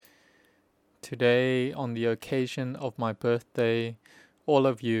Today, on the occasion of my birthday, all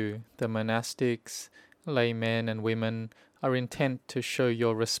of you, the monastics, laymen and women, are intent to show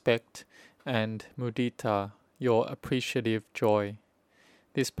your respect and mudita, your appreciative joy.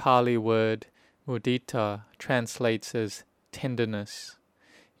 This Pali word, mudita, translates as tenderness.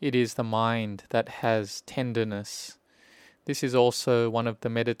 It is the mind that has tenderness. This is also one of the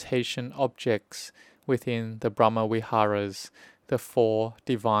meditation objects within the Brahma Viharas, the four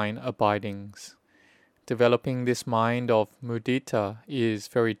divine abidings. Developing this mind of mudita is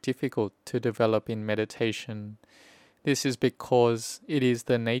very difficult to develop in meditation. This is because it is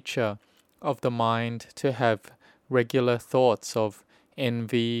the nature of the mind to have regular thoughts of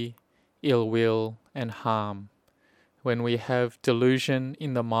envy, ill will, and harm. When we have delusion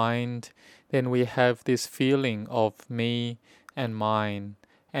in the mind, then we have this feeling of me and mine,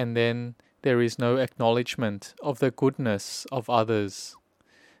 and then there is no acknowledgement of the goodness of others.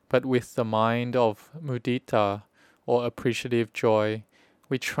 But with the mind of mudita, or appreciative joy,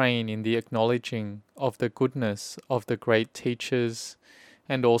 we train in the acknowledging of the goodness of the great teachers,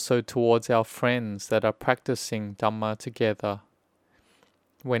 and also towards our friends that are practicing Dhamma together.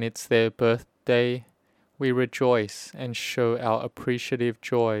 When it's their birthday, we rejoice and show our appreciative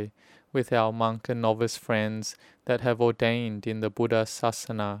joy with our monk and novice friends that have ordained in the Buddha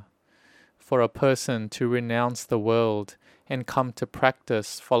Sasana. For a person to renounce the world and come to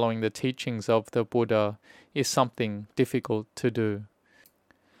practice following the teachings of the Buddha is something difficult to do.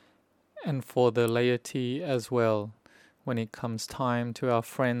 And for the laity as well, when it comes time to our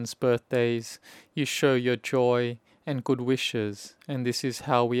friends' birthdays, you show your joy and good wishes, and this is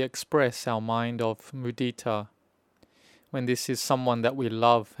how we express our mind of mudita. When this is someone that we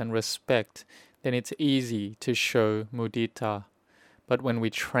love and respect, then it's easy to show mudita. But when we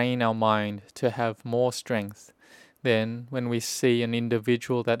train our mind to have more strength, then when we see an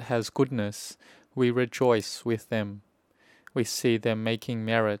individual that has goodness, we rejoice with them. We see them making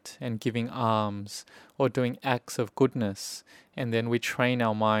merit and giving alms or doing acts of goodness, and then we train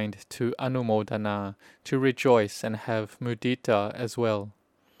our mind to anumodana, to rejoice and have mudita as well.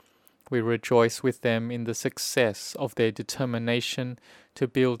 We rejoice with them in the success of their determination to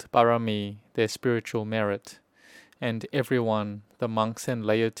build parami, their spiritual merit. And everyone, the monks and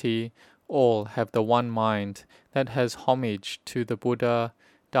laity, all have the one mind that has homage to the Buddha,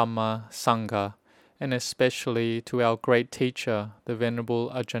 Dhamma, Sangha, and especially to our great teacher, the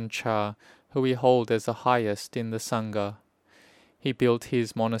Venerable Ajahn Chah, who we hold as the highest in the Sangha. He built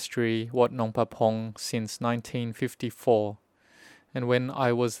his monastery, Wat Nong Papong, since 1954. And when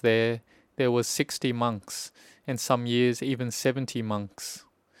I was there was 60 monks, and some years even 70 monks.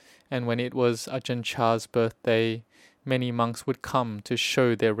 And when it was Ajahn Chah's birthday, many monks would come to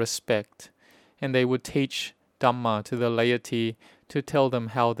show their respect, and they would teach Dhamma to the laity to tell them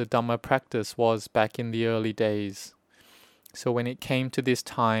how the Dhamma practice was back in the early days. So when it came to this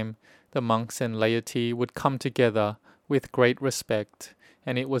time, the monks and laity would come together with great respect,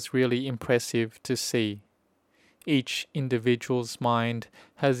 and it was really impressive to see. Each individual's mind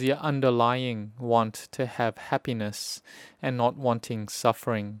has the underlying want to have happiness and not wanting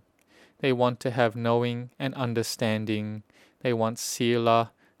suffering. They want to have knowing and understanding. They want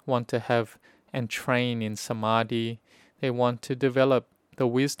sila, want to have and train in samadhi. They want to develop the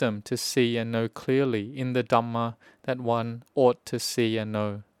wisdom to see and know clearly in the Dhamma that one ought to see and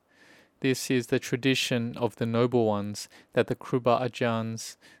know. This is the tradition of the noble ones that the Kruba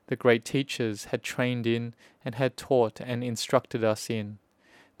Ajahns, the great teachers, had trained in and had taught and instructed us in.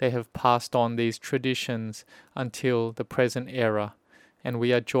 They have passed on these traditions until the present era, and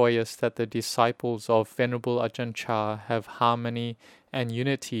we are joyous that the disciples of Venerable Ajahn Chah have harmony and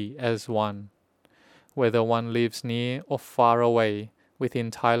unity as one. Whether one lives near or far away,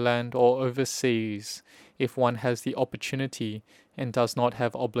 within Thailand or overseas, if one has the opportunity and does not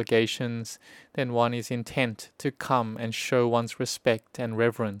have obligations, then one is intent to come and show one's respect and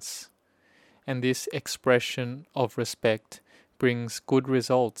reverence. And this expression of respect brings good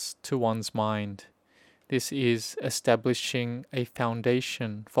results to one's mind. This is establishing a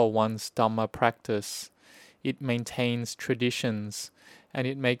foundation for one's Dhamma practice. It maintains traditions, and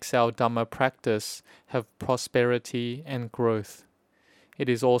it makes our Dhamma practice have prosperity and growth. It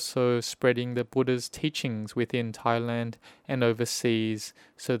is also spreading the Buddha's teachings within Thailand and overseas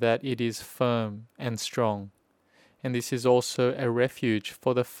so that it is firm and strong. And this is also a refuge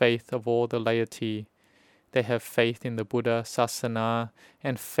for the faith of all the laity. They have faith in the Buddha Sasana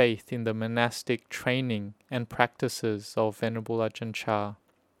and faith in the monastic training and practices of Venerable Ajahn Chah.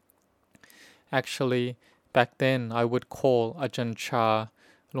 Actually, back then I would call Ajahn Chah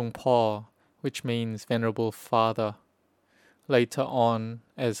Luang Po, which means Venerable Father. Later on,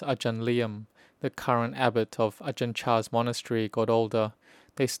 as Ajahn Liam, the current abbot of Ajahn Chah's monastery, got older,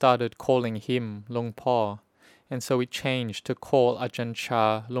 they started calling him Luang Por, and so we changed to call Ajahn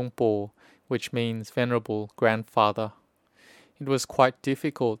Chah Luang Po, which means Venerable Grandfather. It was quite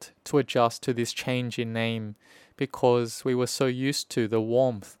difficult to adjust to this change in name because we were so used to the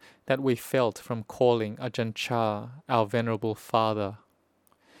warmth that we felt from calling Ajahn Chah our Venerable Father.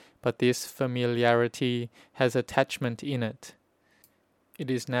 But this familiarity has attachment in it. It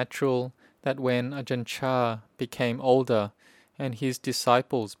is natural that when Ajahn Chah became older and his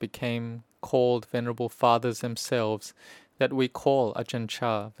disciples became called Venerable Fathers themselves, that we call Ajahn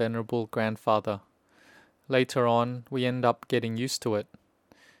Chah Venerable Grandfather. Later on, we end up getting used to it.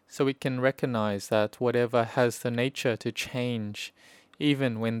 So we can recognize that whatever has the nature to change,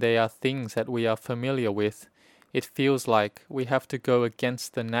 even when they are things that we are familiar with, it feels like we have to go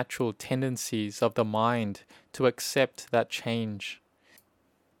against the natural tendencies of the mind to accept that change.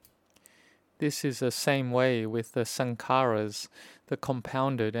 This is the same way with the sankharas, the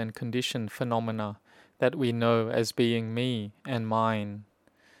compounded and conditioned phenomena that we know as being me and mine.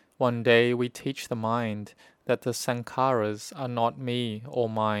 One day we teach the mind that the sankharas are not me or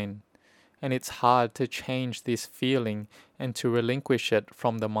mine, and it's hard to change this feeling and to relinquish it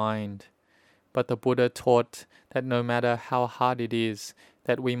from the mind. But the Buddha taught that no matter how hard it is,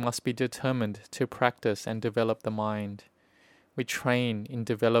 that we must be determined to practice and develop the mind. We train in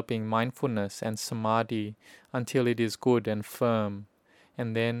developing mindfulness and samadhi until it is good and firm,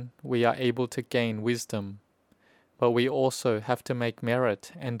 and then we are able to gain wisdom. But we also have to make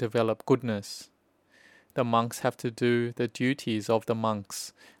merit and develop goodness. The monks have to do the duties of the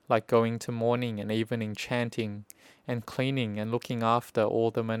monks, like going to morning and evening chanting, and cleaning and looking after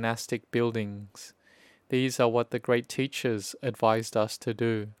all the monastic buildings. These are what the great teachers advised us to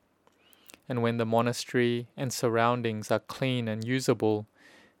do. And when the monastery and surroundings are clean and usable,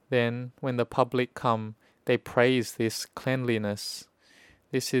 then when the public come, they praise this cleanliness.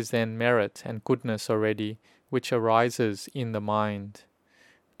 This is then merit and goodness already, which arises in the mind.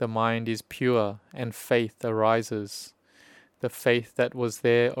 The mind is pure and faith arises. The faith that was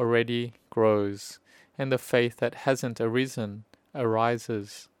there already grows, and the faith that hasn't arisen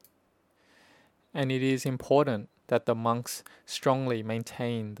arises. And it is important that the monks strongly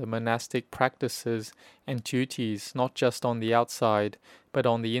maintain the monastic practices and duties not just on the outside, but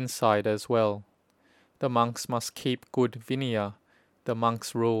on the inside as well. The monks must keep good vinaya, the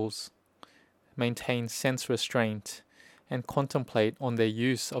monks' rules, maintain sense restraint, and contemplate on their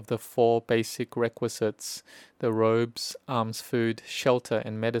use of the 4 basic requisites, the robes, alms food, shelter,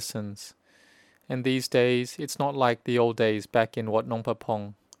 and medicines. And these days, it's not like the old days back in Wat Nong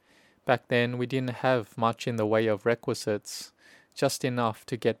Papong. Back then, we didn't have much in the way of requisites, just enough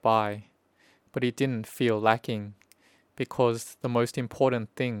to get by. But it didn't feel lacking, because the most important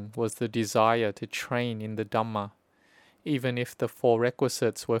thing was the desire to train in the Dhamma, even if the 4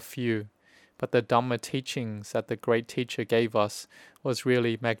 requisites were few. But the Dhamma teachings that the great teacher gave us was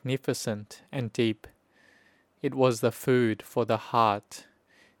really magnificent and deep. It was the food for the heart.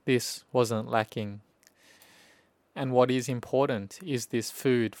 This wasn't lacking. And what is important is this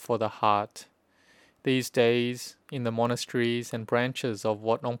food for the heart. These days, in the monasteries and branches of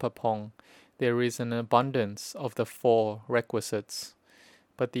Wat Nong Papong, there is an abundance of the 4 requisites.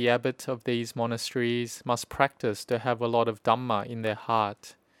 But the abbot of these monasteries must practice to have a lot of Dhamma in their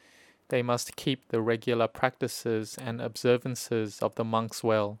heart. They must keep the regular practices and observances of the monks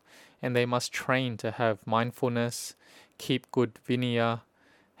well, and they must train to have mindfulness, keep good vinaya,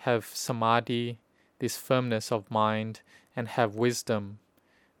 have samadhi, this firmness of mind, and have wisdom.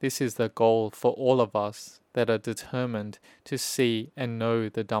 This is the goal for all of us that are determined to see and know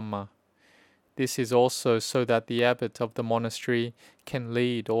the Dhamma. This is also so that the abbot of the monastery can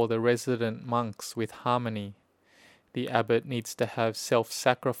lead all the resident monks with harmony. The abbot needs to have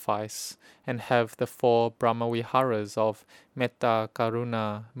self-sacrifice and have the 4 Brahmaviharas of metta,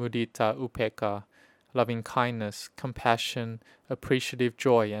 karuna, mudita, upekkha, loving kindness, compassion, appreciative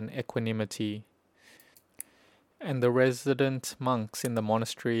joy, and equanimity. And the resident monks in the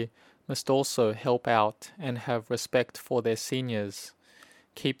monastery must also help out and have respect for their seniors,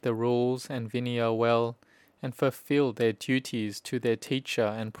 keep the rules and vinaya well, and fulfill their duties to their teacher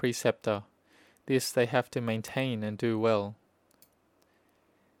and preceptor. This they have to maintain and do well.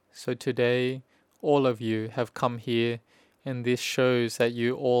 So today, all of you have come here, and this shows that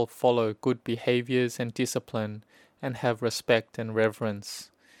you all follow good behaviors and discipline and have respect and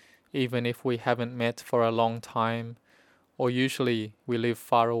reverence. Even if we haven't met for a long time, or usually we live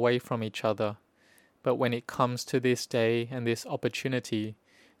far away from each other, but when it comes to this day and this opportunity,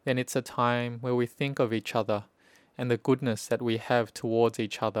 then it's a time where we think of each other and the goodness that we have towards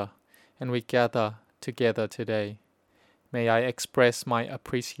each other, and we gather together today. May I express my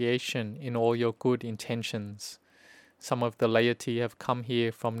appreciation in all your good intentions. Some of the laity have come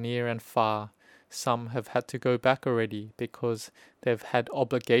here from near and far. Some have had to go back already because they've had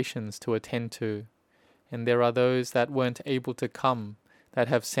obligations to attend to. And there are those that weren't able to come, that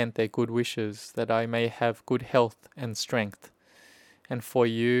have sent their good wishes, that I may have good health and strength. And for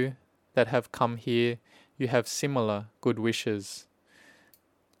you that have come here, you have similar good wishes.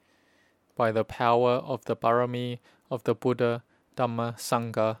 By the power of the Barami of the Buddha, Dhamma,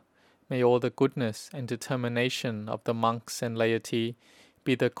 Sangha, may all the goodness and determination of the monks and laity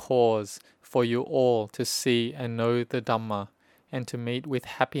be the cause for you all to see and know the Dhamma, and to meet with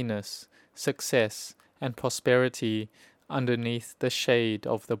happiness, success, and prosperity underneath the shade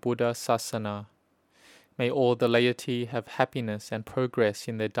of the Buddha Sasana. May all the laity have happiness and progress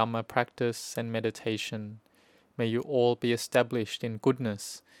in their Dhamma practice and meditation. May you all be established in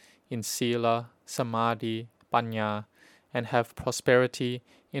goodness, in Sila, Samadhi, Panya, and have prosperity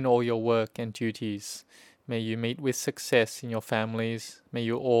in all your work and duties. May you meet with success in your families. May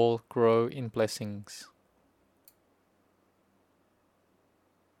you all grow in blessings.